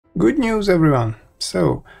Good news, everyone!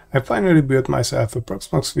 So, I finally built myself a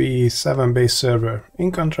Proxmox v7 based server,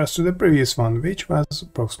 in contrast to the previous one, which was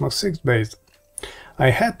Proxmox 6 based.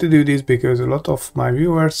 I had to do this because a lot of my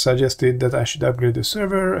viewers suggested that I should upgrade the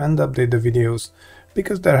server and update the videos,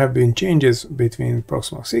 because there have been changes between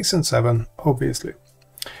Proxmox 6 and 7, obviously.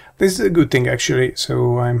 This is a good thing actually,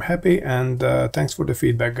 so I'm happy and thanks for the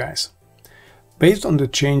feedback, guys. Based on the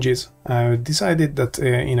changes, I decided that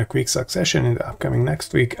in a quick succession in the upcoming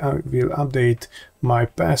next week I will update my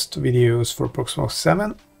past videos for Proxmox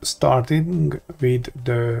 7, starting with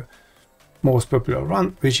the most popular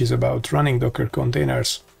one, which is about running Docker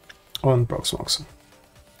containers on Proxmox.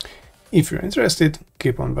 If you're interested,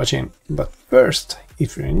 keep on watching. But first,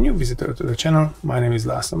 if you're a new visitor to the channel, my name is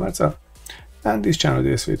László Merca, and this channel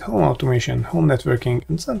deals with home automation, home networking,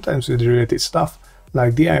 and sometimes with related stuff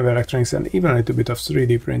like DIY electronics and even a little bit of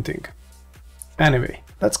 3D printing. Anyway,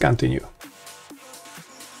 let's continue.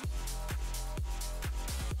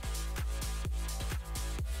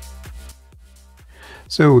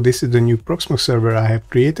 So this is the new Proxmox server I have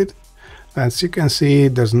created. As you can see,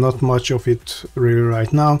 there's not much of it really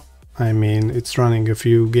right now. I mean, it's running a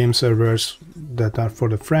few game servers that are for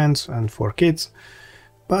the friends and for kids,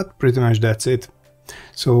 but pretty much that's it.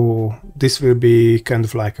 So this will be kind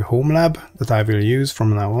of like a home lab that I will use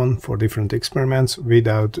from now on for different experiments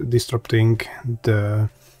without disrupting the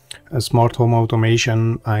smart home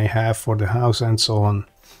automation I have for the house and so on.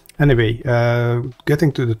 Anyway,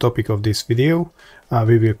 getting to the topic of this video,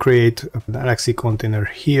 we will create an LXC container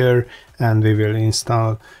here and we will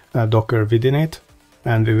install Docker within it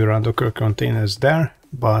and we will run Docker containers there.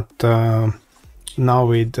 But now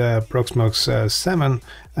with Proxmox 7,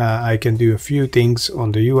 I can do a few things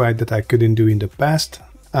on the UI that I couldn't do in the past.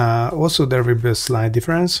 Also, there will be a slight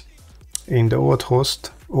difference. In the old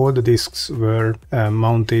host, all the disks were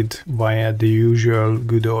mounted via the usual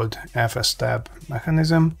good old FS-tab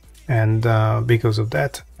mechanism, and because of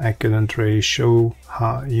that, I couldn't really show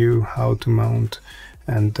how to mount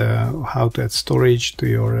and how to add storage to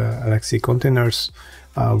your LXC containers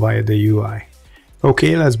via the UI.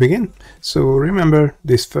 Okay, let's begin. So remember,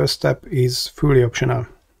 this first step is fully optional.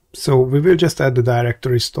 So we will just add the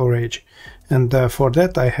directory storage. And for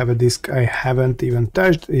that I have a disk I haven't even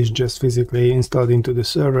touched. It's just physically installed into the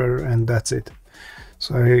server and that's it.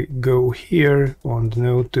 So I go here on the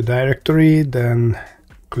node to directory, then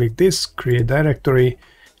click this, create directory,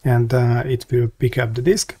 and it will pick up the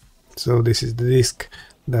disk. So this is the disk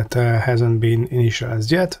that hasn't been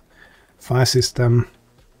initialized yet. File system.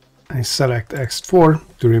 I select X4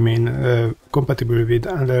 to remain compatible with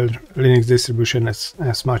other Linux distribution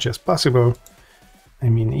as much as possible. I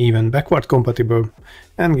mean, even backward compatible,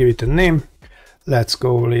 and give it a name. Let's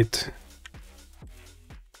call it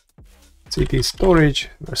CT storage,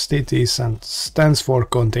 where CT stands for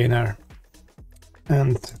container.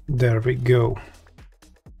 And there we go.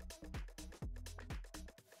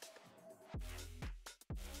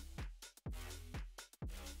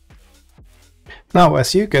 Now,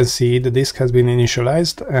 as you can see, the disk has been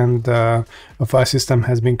initialized and a file system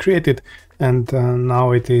has been created, and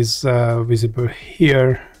now it is visible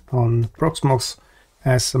here on Proxmox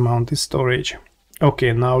as a mounted storage.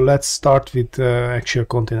 Okay, now let's start with actual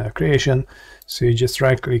container creation. So you just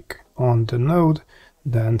right click on the node,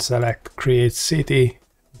 then select create city,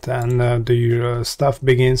 then the usual stuff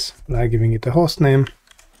begins, like giving it a host name,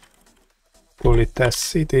 call it test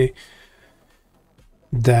city,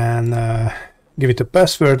 then give it a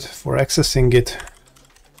password for accessing it.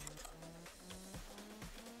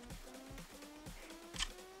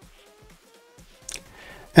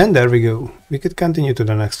 And there we go. We could continue to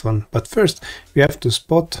the next one. But first we have to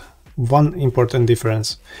spot one important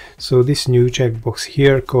difference. So this new checkbox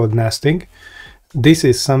here called nesting, this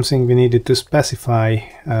is something we needed to specify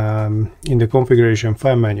in the configuration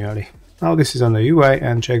file manually. Now this is on the UI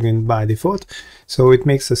and checked in by default, so it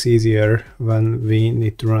makes us easier when we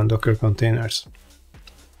need to run Docker containers.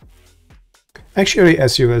 Actually,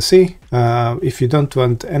 as you will see, if you don't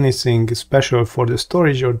want anything special for the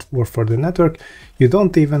storage or for the network, you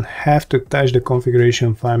don't even have to touch the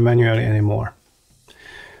configuration file manually anymore.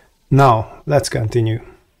 Now, let's continue.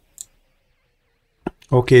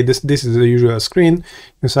 Okay, this is the usual screen.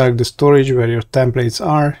 You select the storage where your templates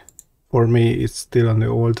are. For me, it's still on the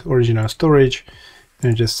old original storage.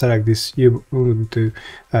 And just select this Ubuntu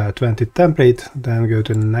 20 template, then go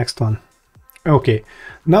to the next one. Okay,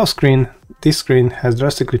 now this screen has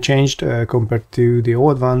drastically changed compared to the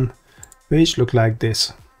old one, which looked like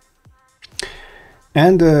this.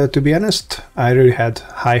 And to be honest, I really had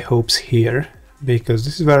high hopes here, because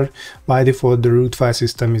this is where by default the root file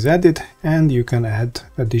system is added and you can add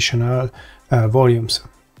additional volumes.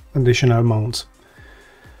 additional mounts.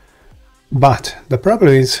 But the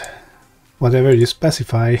problem is, whatever you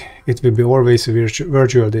specify, it will be always a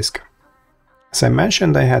virtual disk. As I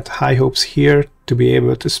mentioned, I had high hopes here to be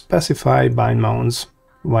able to specify bind mounts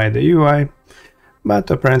via the UI, but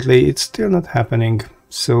apparently it's still not happening.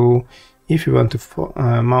 So if you want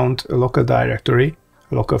to mount a local directory,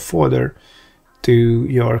 a local folder to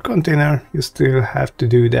your container, you still have to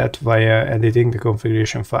do that via editing the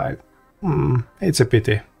configuration file. It's a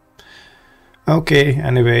pity. Okay,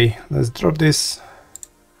 anyway, let's drop this.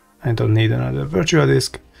 I don't need another virtual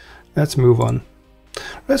disk. Let's move on.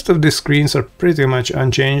 Rest of the screens are pretty much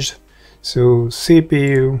unchanged. So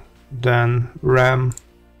CPU, then RAM,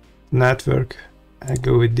 network. I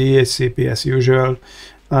go with DHCP as usual.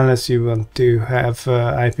 Unless you want to have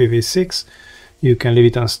IPv6, you can leave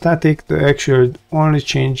it on static. The actual only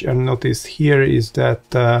change I noticed here is that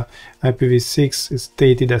IPv6 is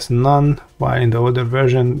stated as none, while in the older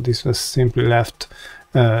version this was simply left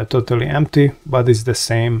totally empty, but it's the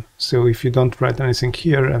same. So if you don't write anything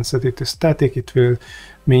here and set it to static, it will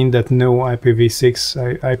mean that no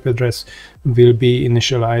IPv6 IP address will be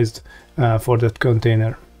initialized for that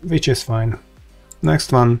container, which is fine.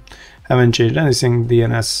 Next one, haven't changed anything.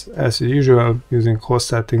 DNS as usual, using host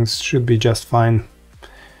settings should be just fine.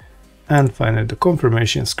 And finally the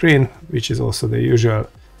confirmation screen, which is also the usual.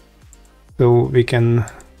 So we can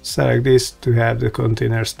select this to have the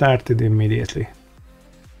container started immediately.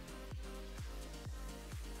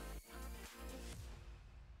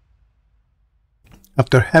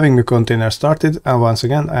 After having the container started, and once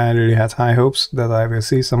again I really had high hopes that I will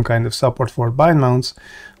see some kind of support for bind mounts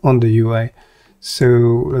on the UI.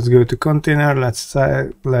 So let's go to container, let's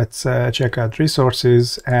check out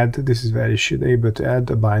resources, add. This is where you should be able to add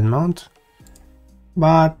a bind mount.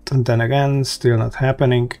 But then again, still not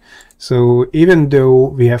happening. So even though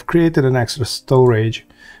we have created an extra storage,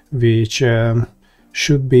 which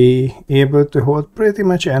should be able to hold pretty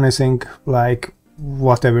much anything, like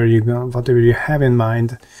whatever you have in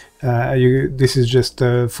mind. This is just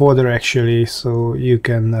a folder actually, so you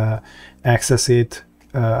can access it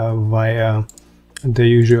via the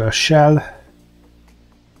usual shell.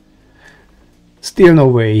 Still no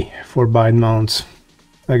way for bind mounts.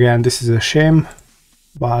 Again, this is a shame,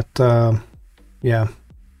 but yeah,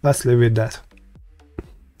 let's live with that.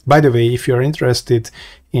 By the way, if you're interested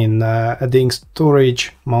in adding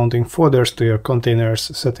storage, mounting folders to your containers,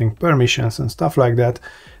 setting permissions and stuff like that,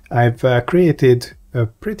 I've created a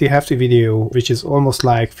pretty hefty video, which is almost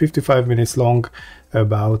like 55 minutes long,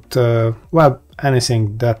 about well,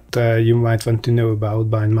 anything that you might want to know about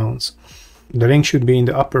bind mounts. The link should be in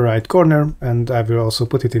the upper right corner, and I will also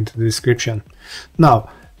put it into the description. Now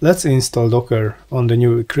let's install Docker on the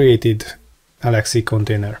new created LXC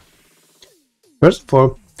container. First of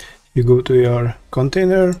all, you go to your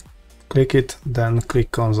container, click it, then click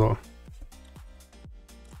console.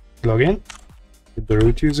 Log in with the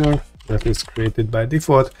root user that is created by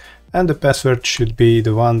default, and the password should be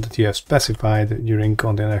the one that you have specified during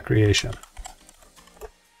container creation.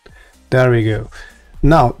 There we go.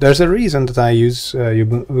 Now, there's a reason that I use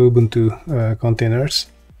Ubuntu containers.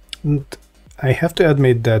 And I have to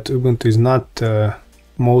admit that Ubuntu is not the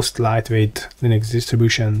most lightweight Linux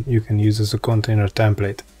distribution you can use as a container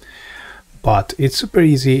template. But it's super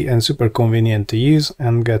easy and super convenient to use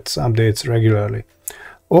and gets updates regularly.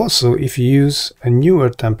 Also, if you use a newer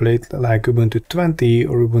template like Ubuntu 20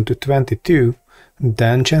 or Ubuntu 22,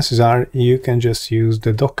 then chances are you can just use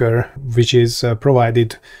the Docker, which is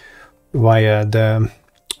provided via the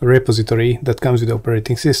repository that comes with the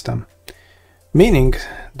operating system. Meaning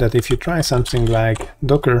that if you try something like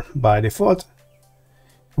Docker by default,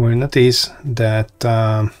 you will notice that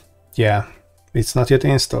yeah, it's not yet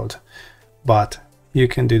installed. But you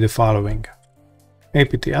can do the following: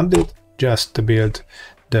 apt update, just to build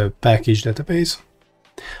the package database.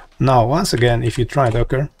 Now, once again, if you try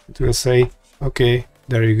Docker, it will say, okay,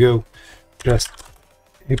 there you go, just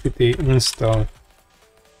apt install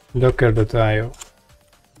docker.io.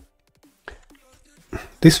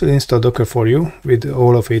 This will install Docker for you with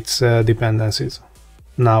all of its dependencies.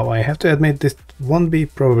 Now, I have to admit this won't be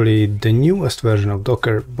probably the newest version of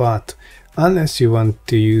Docker, but unless you want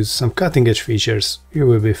to use some cutting-edge features, you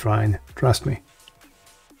will be fine, trust me.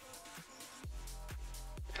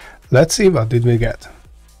 Let's see what did we get.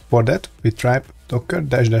 For that, we type docker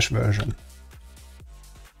 -- version.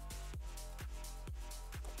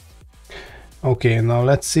 Okay, now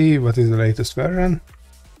let's see what is the latest version.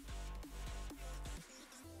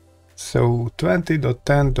 So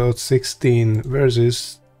 20.10.16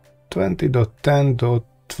 versus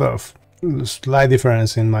 20.10.12. Slight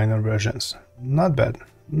difference in minor versions. Not bad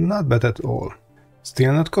at all.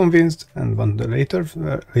 Still not convinced and want the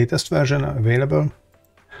latest version available?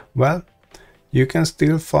 Well, you can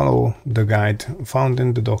still follow the guide found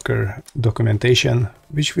in the Docker documentation,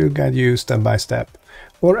 which will guide you step by step.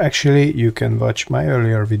 Or actually, you can watch my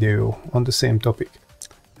earlier video on the same topic.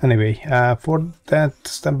 Anyway, for that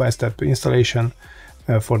step-by-step installation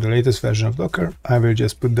for the latest version of Docker, I will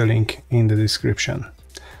just put the link in the description.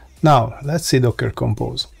 Now, let's see Docker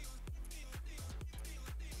Compose.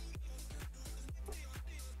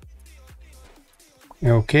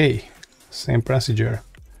 Okay, same procedure.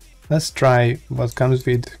 Let's try what comes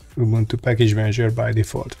with Ubuntu Package Manager by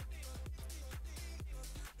default.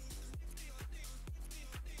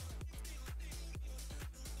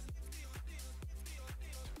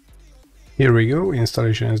 Here we go,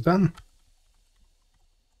 installation is done.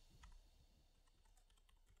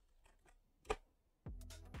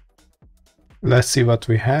 Let's see what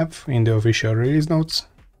we have in the official release notes.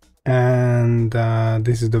 And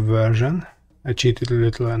this is the version. I cheated a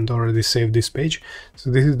little and already saved this page.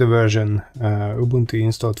 So this is the version Ubuntu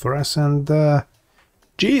installed for us, and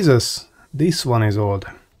Jesus, this one is old.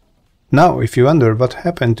 Now, if you wonder what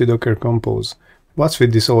happened to Docker Compose, what's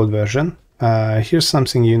with this old version, here's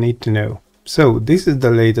something you need to know. So this is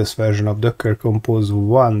the latest version of Docker Compose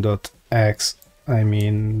 1.x, I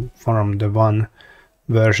mean from the 1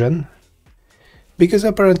 version, because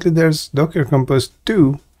apparently there's Docker Compose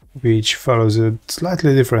 2, which follows a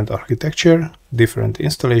slightly different architecture, different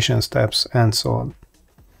installation steps, and so on.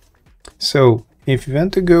 So if you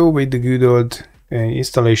want to go with the good old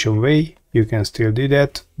installation way, you can still do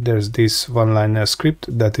that. There's this one-liner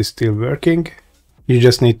script that is still working. You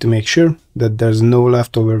just need to make sure that there's no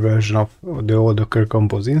leftover version of the old Docker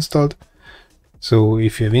Compose installed. So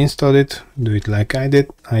if you've installed it, do it like I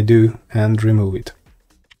did, and remove it.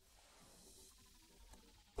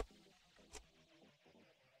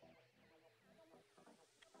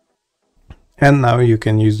 And now you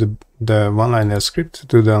can use the one-liner script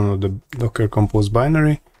to download the Docker Compose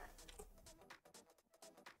binary.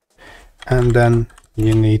 And then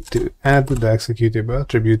you need to add the executable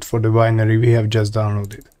attribute for the binary we have just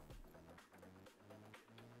downloaded.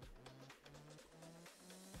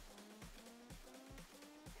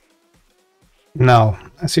 Now,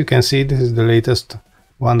 as you can see, this is the latest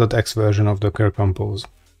 1.x version of Docker Compose.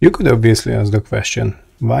 You could obviously ask the question,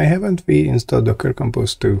 why haven't we installed Docker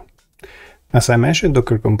Compose 2? As I mentioned,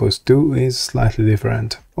 Docker Compose 2 is slightly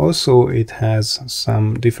different. Also, it has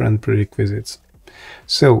some different prerequisites.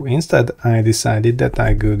 So instead, I decided that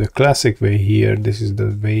I go the classic way here. This is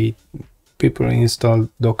the way people install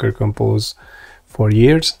Docker Compose for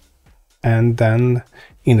years. And then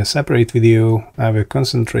in a separate video, I will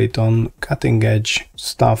concentrate on cutting edge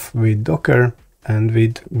stuff with Docker and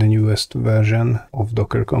with the newest version of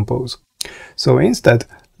Docker Compose. So instead,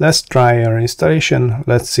 let's try our installation.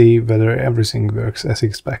 Let's see whether everything works as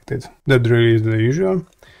expected. The drill is the usual.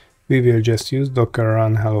 We will just use docker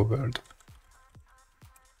run hello world.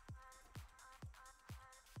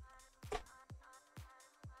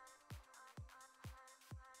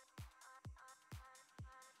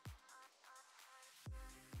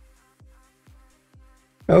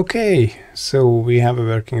 Okay, so we have a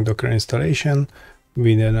working Docker installation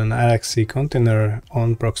with an LXC container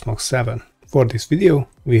on Proxmox 7. For this video,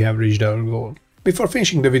 we have reached our goal. Before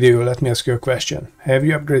finishing the video, let me ask you a question. Have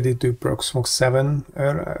you upgraded to Proxmox 7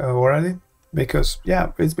 already? Because,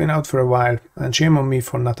 yeah, it's been out for a while, and shame on me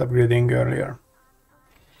for not upgrading earlier.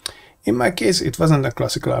 In my case, it wasn't a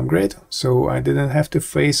classical upgrade, so I didn't have to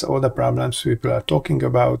face all the problems people are talking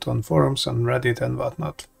about on forums, on Reddit and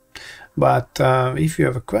whatnot. But if you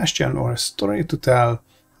have a question or a story to tell,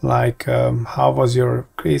 like how was your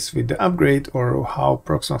case with the upgrade or how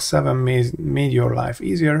Proxmox 7 made your life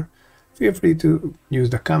easier, feel free to use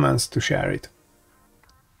the comments to share it.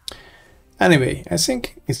 Anyway, I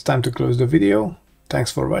think it's time to close the video.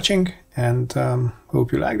 Thanks for watching, and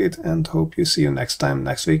hope you liked it, and hope you see you next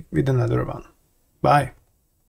week with another one. Bye!